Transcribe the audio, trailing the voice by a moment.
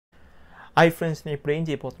Hi friends, నేను ఇప్పుడు ఏం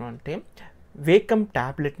చేయబోతున్నాను అంటే వేకమ్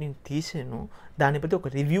ట్యాబ్లెట్ని తీసాను. దాని బట్టి ఒక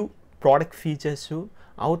రివ్యూ, ప్రోడక్ట్ ఫీచర్స్,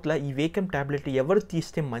 అవుట్లా ఈ వేకమ్ ట్యాబ్లెట్ ఎవరు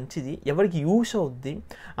తీస్తే మంచిది, ఎవరికి యూస్ అవుద్ది,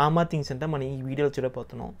 ఆమా థింగ్స్ అంటే మనం ఈ వీడియోలో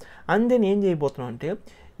చూడబోతున్నాం. అండ్ దెన్ ఏం చేయబోతున్నాం అంటే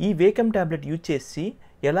ఈ వేకమ్ ట్యాబ్లెట్ యూజ్ చేసి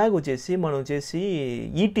ఎలాగొచ్చేసి మనం వచ్చేసి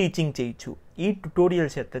ఈ టీచింగ్ చేయొచ్చు, ఈ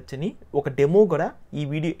ట్యుటోరియల్స్ ఎత్తచ్చని ఒక డెమో కూడా ఈ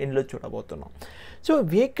వీడియో ఎండ్లో చూడబోతున్నాం. సో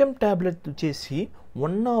వేకమ్ ట్యాబ్లెట్ వచ్చేసి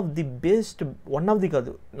one of the best, one of the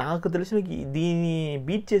కాదు, నాకు తెలిసిన దీన్ని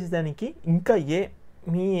బీట్ చేసేదానికి ఇంకా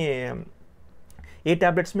ఏ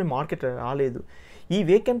ట్యాబ్లెట్స్ మీద మార్కెట్ రాలేదు. ఈ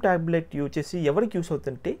వేకమ్ ట్యాబ్లెట్ యూజ్ చేసి ఎవరికి యూస్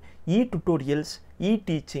అవుతుందంటే ఈ ట్యుటోరియల్స్, ఈ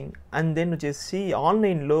టీచింగ్, అండ్ దెన్ వచ్చేసి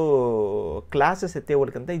ఆన్లైన్లో క్లాసెస్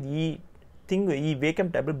ఎత్తేవాళ్ళకంతా ఈ వేకమ్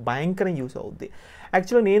ట్యాబ్లెట్ భయంకరంగా యూస్ అవుద్ది.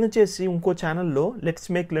 యాక్చువల్గా నేను వచ్చేసి ఇంకో ఛానల్లో లెట్స్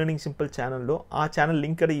మేక్ లెర్నింగ్ సింపుల్ ఛానల్లో, ఆ ఛానల్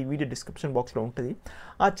లింక్ కూడా ఈ వీడియో డిస్క్రిప్షన్ బాక్స్లో ఉంటుంది.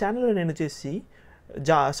 ఆ ఛానల్లో నేను వచ్చేసి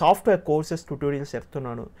సాఫ్ట్వేర్ కోర్సెస్ ట్యుటోరియల్స్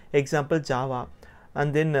చెప్తున్నాను. Example Java,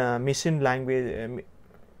 and then machine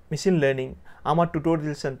learning, ఆ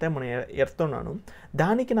ట్యుటోరియల్స్ అంతా మనం ఎడుతున్నాను.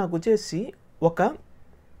 దానికి నాకు వచ్చేసి ఒక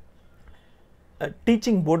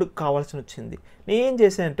టీచింగ్ బోర్డు కావాల్సి వచ్చింది. నేను ఏం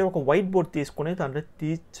చేశానంటే ఒక వైట్ బోర్డ్ తీసుకుని దాంట్లో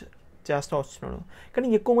చేస్తూ వస్తున్నాను. కానీ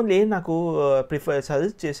ఎక్కువ మంది ఏం నాకు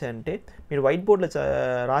సజెస్ట్ చేశారంటే మీరు వైట్ బోర్డులో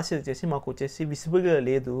రాసి వచ్చేసి మాకు వచ్చేసి విజిబుల్గా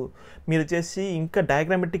లేదు, మీరు వచ్చేసి ఇంకా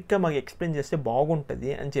డయాగ్రామెటిక్గా మాకు ఎక్స్ప్లెయిన్ చేస్తే బాగుంటుంది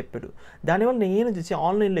అని చెప్పాడు. దానివల్ల నేను వచ్చేసి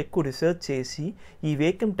ఆన్లైన్లో ఎక్కువ రీసెర్చ్ చేసి ఈ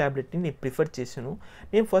వేకమ్ ట్యాబ్లెట్ని నేను ప్రిఫర్ చేశాను.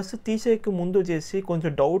 నేను ఫస్ట్ తీసేక ముందు వచ్చేసి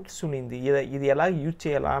కొంచెం డౌట్స్ ఉన్నింది, ఇది ఎలా యూజ్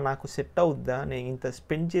చేయాలా, నాకు సెట్ అవుద్దా, నేను ఇంత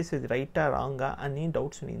స్పెండ్ చేసేది రైటా రాంగా అని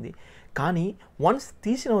డౌట్స్ ఉన్నింది. కానీ వన్స్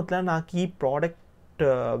తీసిన వల్ల నాకు ఈ ప్రోడక్ట్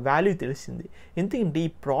వాల్యూ తెలిసింది. ఎందుకంటే ఈ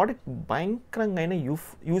ప్రోడక్ట్ భయంకరంగా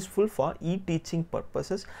యూస్ఫుల్ ఫర్ ఈ టీచింగ్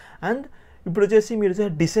పర్పసెస్. అండ్ ఇప్పుడు వచ్చేసి మీరు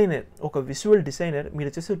వచ్చేసి డిజైనర్, ఒక విజువల్ డిజైనర్, మీరు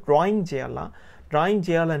వచ్చేసి డ్రాయింగ్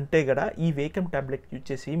చేయాలంటే కూడా ఈ వేకమ్ ట్యాబ్లెట్ యూజ్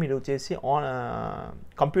చేసి మీరు వచ్చేసి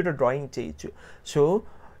కంప్యూటర్ డ్రాయింగ్ చేయొచ్చు. సో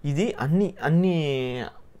ఇది అన్ని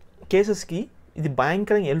కేసెస్కి ఇది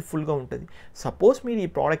భయంకరంగా హెల్ప్ఫుల్గా ఉంటుంది. సపోజ్ మీరు ఈ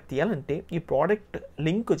ప్రోడక్ట్ తీయాలంటే ఈ ప్రోడక్ట్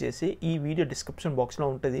లింక్ వచ్చేసి ఈ వీడియో డిస్క్రిప్షన్ బాక్స్లో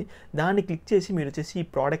ఉంటుంది. దాన్ని క్లిక్ చేసి మీరు వచ్చేసి ఈ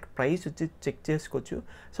ప్రోడక్ట్ ప్రైస్ వచ్చి చెక్ చేసుకోవచ్చు.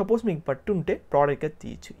 సపోజ్ మీకు పట్టుంటే ప్రోడక్ట్గా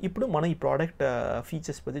తీయచ్చు. ఇప్పుడు మనం ఈ ప్రోడక్ట్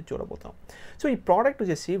ఫీచర్స్ పற்றி చూడబోతాం. సో ఈ ప్రోడక్ట్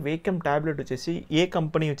వచ్చేసి వేకమ్ ట్యాబ్లెట్ వచ్చేసి ఏ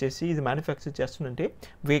కంపెనీ వచ్చేసి ఇది మ్యానుఫ్యాక్చర్ చేస్తుందంటే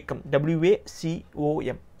వేకమ్,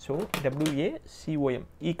 WACOM. సో WACOM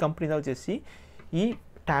ఈ కంపెనీలో వచ్చేసి ఈ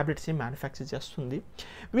ట్యాబ్లెట్స్ని మ్యానుఫ్యాక్చర్ చేస్తుంది.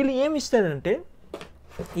 వీళ్ళు ఏమి ఇస్తారంటే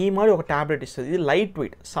ఈ மாதிரி ఒక ట్యాబ్లెట్ ఇస్తుంది. ఇది లైట్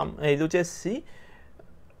వెయిట్, ఇది వచ్చేసి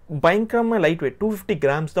భయంకరమైన లైట్ వెయిట్, 250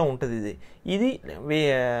 grams ఉంటుంది. ఇది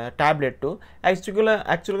ట్యాబ్లెట్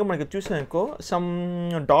యాక్చువల్గా మనకి చూసానుకో సమ్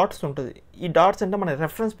డాట్స్ ఉంటుంది. ఈ డాట్స్ అంటే మన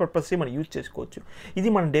రెఫరెన్స్ పర్పస్కి మనం యూజ్ చేసుకోవచ్చు.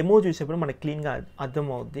 ఇది మన డెమో చూసేప్పుడు మనకి క్లీన్గా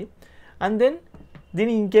అర్థమవుద్ది. అండ్ దెన్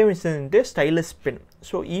దీన్ని ఇంకేమి ఇస్తుందంటే స్టైలస్ పెన్.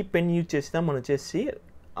 సో ఈ పెన్ యూజ్ చేసినా మనం వచ్చేసి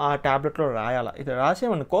ఆ ట్యాబ్లెట్లో రాయాలా. ఇది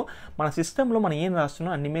రాసామనుకో మన సిస్టంలో మనం ఏం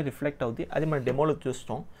రాస్తున్నాం అన్ని మీద రిఫ్లెక్ట్ అవుతుంది. అది మన డెమోలో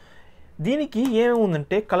చూస్తాం. దీనికి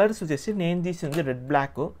ఏముందంటే కలర్స్ వచ్చేసి నేను తీసింది రెడ్,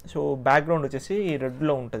 బ్లాక్. సో బ్యాక్గ్రౌండ్ వచ్చేసి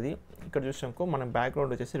రెడ్లో ఉంటుంది. ఇక్కడ చూసామనుకో మన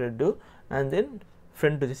బ్యాక్గ్రౌండ్ వచ్చేసి రెడ్, అండ్ దెన్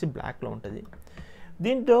ఫ్రంట్ వచ్చేసి బ్లాక్లో ఉంటుంది.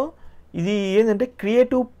 దీంట్లో ఇది ఏంటంటే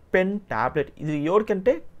క్రియేటివ్ పెన్ ట్యాబ్లెట్. ఇది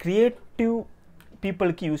ఎవరికంటే క్రియేటివ్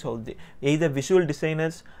పీపుల్కి యూస్ అవుద్ది, ఎయిదర్ విజువల్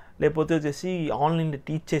డిజైనర్స్ లేకపోతే వచ్చేసి ఆన్లైన్లో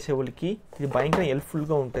టీచ్ చేసే వాళ్ళకి ఇది భయంకరంగా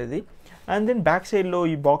హెల్ప్ఫుల్గా ఉంటుంది. అండ్ దెన్ బ్యాక్ సైడ్లో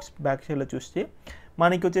ఈ బాక్స్ బ్యాక్ సైడ్లో చూస్తే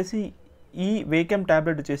మనకి వచ్చేసి ఈ వేకమ్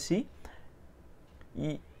ట్యాబ్లెట్ వచ్చేసి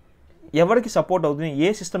ఎవరికి సపోర్ట్ అవుతుంది,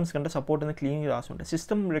 ఏ సిస్టమ్స్ కంటే సపోర్ట్ అనేది క్లీన్గా రాసి ఉంటుంది.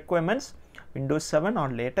 System requirements Windows 7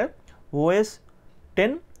 or later, OS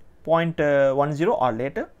 10.10 or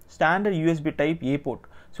later, standard USB type A port.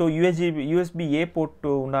 So USB A port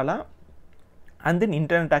ఉండాలా. And then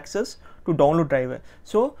internet access to download driver.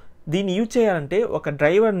 So దీన్ని యూజ్ చేయాలంటే ఒక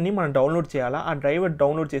డ్రైవర్ని మనం డౌన్లోడ్ చేయాలా. ఆ డ్రైవర్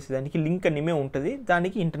డౌన్లోడ్ చేసేదానికి లింక్ అనిమే ఉంటుంది.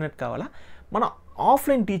 దానికి ఇంటర్నెట్ కావాలా. మన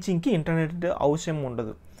ఆఫ్లైన్ టీచింగ్కి ఇంటర్నెట్ అవసరం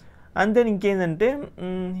ఉండదు. అండ్ దెన్ ఇంకేంటంటే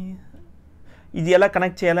ఇది ఎలా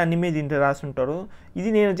కనెక్ట్ చేయాలా అన్ని మీద ఇంటర్ రాసి ఉంటారు.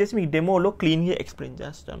 ఇది నేను వచ్చేసి మీకు డెమోలో క్లీన్గా ఎక్స్ప్లెయిన్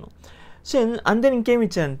చేస్తాను. సో అండ్ దెన్ ఇంకేమి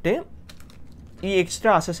ఇచ్చారంటే ఈ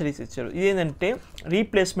ఎక్స్ట్రా అసెసరీస్ ఇచ్చారు. ఇదేంటంటే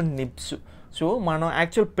రీప్లేస్మెంట్ నిబ్స్. సో మనం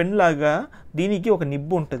యాక్చువల్ పెన్ లాగా దీనికి ఒక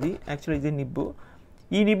నిబ్బు ఉంటుంది. యాక్చువల్ ఇదే నిబ్బు.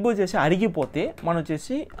 ఈ నిబ్బు వచ్చేసి అరిగిపోతే మనం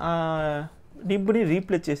వచ్చేసి నిబ్బుని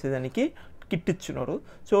రీప్లేస్ చేసేదానికి కిట్ ఇచ్చున్నారు.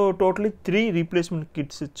 సో టోటలీ 3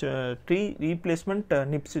 రీప్లేస్మెంట్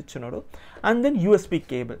నిబ్స్ ఇచ్చున్నారు. And then USB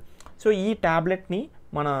cable. So ఈ ట్యాబ్లెట్ని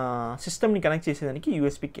మన సిస్టమ్ని కనెక్ట్ చేసేదానికి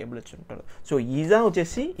USB కేబుల్ వచ్చి ఉంటారు. సో ఈజా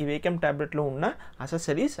వచ్చేసి ఈ వేకమ్ ట్యాబ్లెట్లో ఉన్న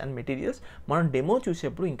అసెసరీస్ అండ్ మెటీరియల్స్ మనం డెమో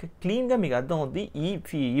చూసేప్పుడు ఇంకా క్లీన్గా మీకు అర్థం అవుద్ది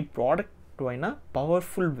ఈ ప్రోడక్ట్ అయిన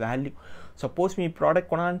పవర్ఫుల్ వాల్యూ. సపోజ్ మీ ప్రోడక్ట్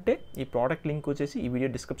కొనాలంటే ఈ ప్రోడక్ట్ లింక్ వచ్చేసి ఈ వీడియో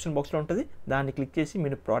డిస్క్రిప్షన్ బాక్స్లో ఉంటుంది. దాన్ని క్లిక్ చేసి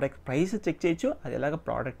మీరు ప్రోడక్ట్ ప్రైస్ చెక్ చేయొచ్చు, అది ఎలాగ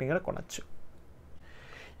ప్రోడక్ట్ని కూడా కొనచ్చు.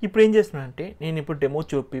 ఇప్పుడు ఏం చేస్తున్నానంటే నేను ఇప్పుడు డెమో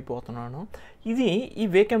చూపిపోతున్నాను. ఇది ఈ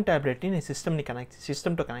వేకమ్ ట్యాబ్లెట్ని నేను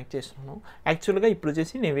సిస్టమ్తో కనెక్ట్ చేస్తున్నాను. యాక్చువల్గా ఇప్పుడు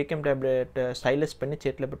వచ్చేసి నేను వేకమ్ ట్యాబ్లెట్ స్టైలస్ పెన్ని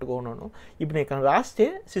చేతిలో పెట్టుకున్నాను. ఇప్పుడు నేను ఇక్కడ రాస్తే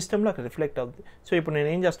సిస్టంలో అక్కడ రిఫ్లెక్ట్ అవుతుంది. సో ఇప్పుడు నేను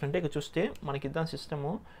ఏం చేస్తానంటే ఇక్కడ చూస్తే మనకి ఇద్దాం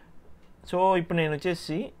సిస్టము. సో ఇప్పుడు నేను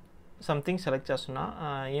వచ్చేసి సంథింగ్ సెలెక్ట్ చేస్తున్నా,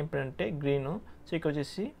 ఏంటంటే గ్రీను. సో ఇక్కడ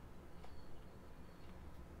వచ్చేసి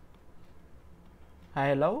ఐ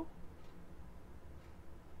లవ్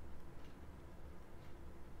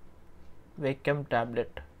వేకమ్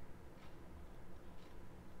ట్యాబ్లెట్.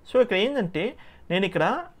 సో ఇక్కడ ఏంటంటే నేను ఇక్కడ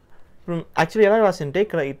ఇప్పుడు యాక్చువల్లీ ఎలా రాసింటే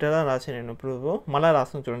ఇక్కడ ఇట్లా రాసాను. నేను ఇప్పుడు మళ్ళీ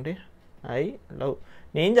రాస్తాను చూడండి, ఐ లవ్.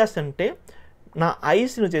 నేను ఏం చేస్తానంటే నా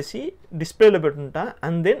ఐస్ని వచ్చేసి డిస్ప్లేలో పెట్టుంటా,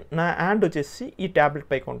 అండ్ దెన్ నా హ్యాండ్ వచ్చేసి ఈ ట్యాబ్లెట్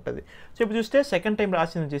పైకి ఉంటుంది. సో ఇప్పుడు చూస్తే సెకండ్ టైం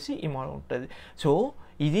రాసింది వచ్చేసి ఈ మోడల్ ఉంటుంది. సో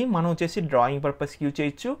ఇది మనం వచ్చేసి డ్రాయింగ్ పర్పస్కి యూజ్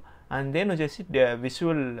చేయొచ్చు, అండ్ దెన్ వచ్చేసి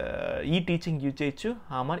విజువల్ ఈ టీచింగ్ యూజ్ చేయొచ్చు.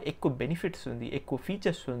 మరి ఎక్కువ బెనిఫిట్స్ ఉంది, ఎక్కువ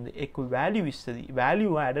ఫీచర్స్ ఉంది, ఎక్కువ వాల్యూ ఇస్తుంది. వాల్యూ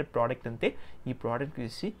యాడెడ్ ప్రోడక్ట్ అంతే ఈ ప్రోడక్ట్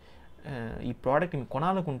చూసి. ఈ ప్రోడక్ట్ని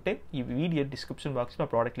కొనాలనుకుంటే ఈ వీడియో డిస్క్రిప్షన్ బాక్స్లో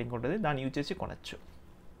ప్రోడక్ట్ లింక్ ఉంటుంది, దాన్ని యూజ్ చేసి కొనచ్చు.